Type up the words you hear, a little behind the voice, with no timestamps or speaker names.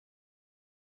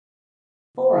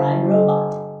Four-eyed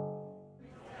robot.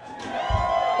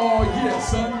 Oh yeah,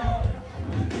 son.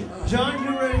 John,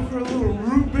 you ready for a little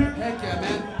root beer? Heck yeah,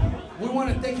 man. We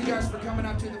want to thank you guys for coming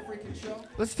out to the freaking show.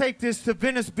 Let's take this to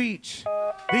Venice Beach.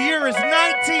 The year is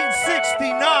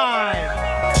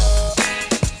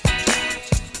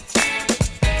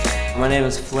 1969. My name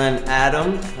is Flynn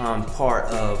Adam. I'm part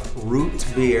of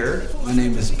Rootbeer. My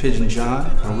name is Pigeon John.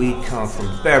 And we come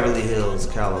from Beverly Hills,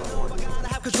 California.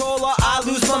 Control or I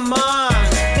lose my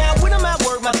mind. Now when I'm at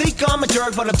work, I think I'm a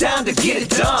jerk, but I'm down to get it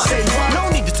done.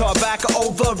 No need to talk back or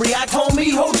overreact,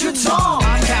 homie, hold your tongue.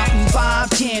 I'm counting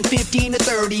 5, 10, 15 to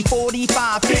 30,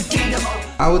 45, 50 to more.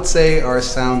 I would say our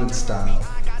sound and style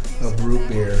of root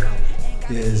beer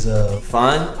is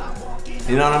fun.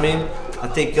 You know what I mean? I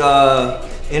think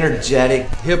energetic,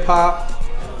 hip hop,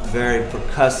 very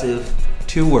percussive,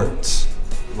 2 words,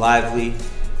 lively,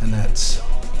 and that's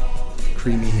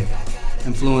creamy hip hop.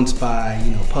 Influenced by,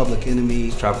 Public Enemy,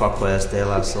 Tribe Called Quest, De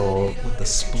La Soul, with a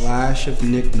splash of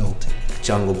Nick Nolte,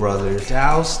 Jungle Brothers,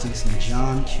 doused in some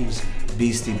John Cusack,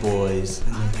 Beastie Boys,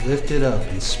 and then lifted up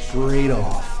and sprayed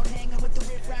off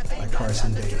like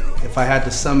Carson Daly. If I had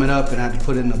to sum it up and had to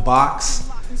put it in a box,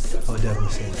 I would definitely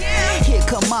say that. Here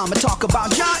come mama, talk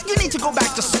about John, you need to go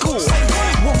back to school.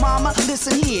 Well mama,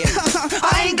 listen here,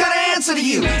 I ain't got an answer to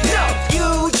you.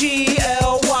 No,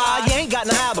 U-G-L-Y, you ain't got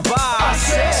no alibi.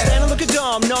 Stand and look at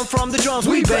dumb, numb from the drums,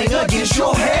 we bang against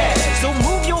your head. So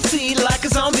move your feet like a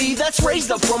zombie that's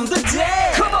raised up from the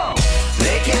dead. Come on!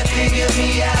 They can't figure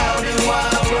me out and why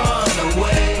I run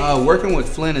away. Working with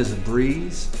Flynn is a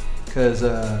breeze, because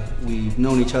we've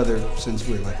known each other since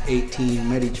we were like 18,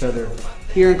 met each other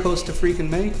here in Costa freaking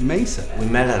Mesa. We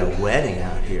met at a wedding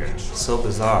out here. So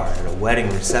bizarre, at a wedding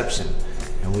reception.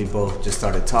 And we both just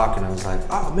started talking. I was like,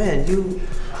 oh man, you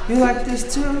like this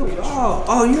too?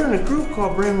 Oh, you're in a group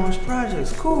called Brainwash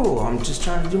Projects. Cool, I'm just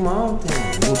trying to do my own thing.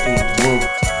 Whoop.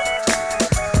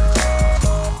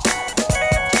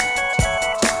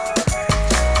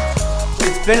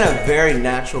 It's been a very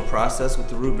natural process with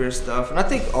the root beer stuff. And I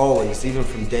think always, even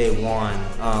from day one,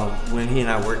 when he and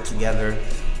I worked together,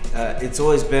 it's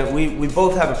always been, we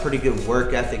both have a pretty good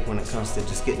work ethic when it comes to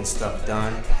just getting stuff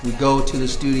done. We go to the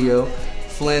studio.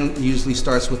 Flynn usually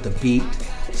starts with the beat,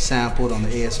 sampled on the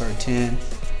ASR-10,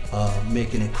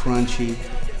 making it crunchy.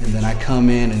 And then I come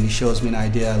in and he shows me an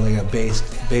idea, I lay a bass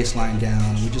line down,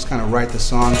 and we just kind of write the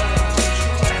song.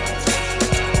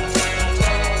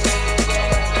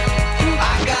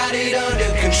 I got it under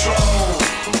control.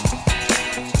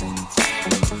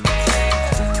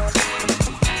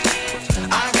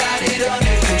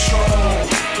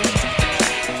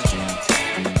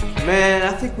 Man,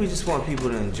 I think we just want people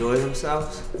to enjoy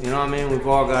themselves. You know what I mean? We've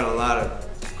all got a lot of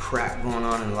crap going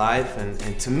on in life, and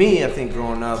to me, I think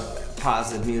growing up,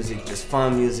 positive music, just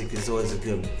fun music is always a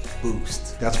good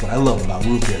boost. That's what I love about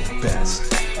root beer the best.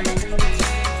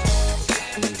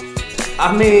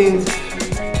 I mean,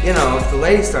 if the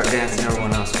ladies start dancing,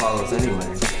 everyone else follows anyway.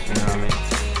 You know what I mean?